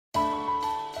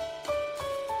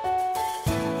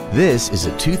This is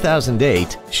a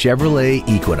 2008 Chevrolet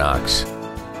Equinox.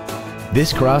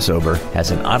 This crossover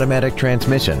has an automatic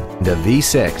transmission and a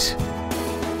V6.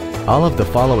 All of the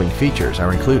following features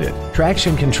are included: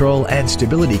 traction control and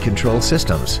stability control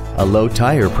systems, a low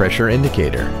tire pressure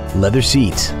indicator, leather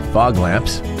seats, fog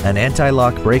lamps, an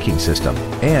anti-lock braking system,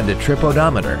 and a trip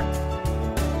odometer.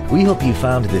 We hope you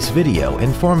found this video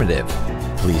informative.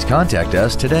 Please contact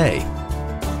us today.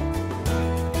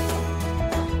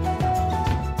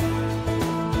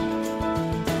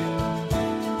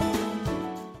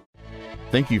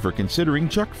 Thank you for considering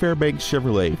Chuck Fairbanks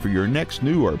Chevrolet for your next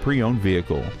new or pre-owned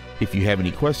vehicle. If you have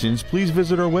any questions, please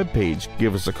visit our webpage,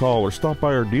 give us a call, or stop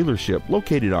by our dealership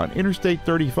located on Interstate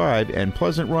 35 and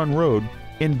Pleasant Run Road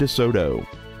in DeSoto.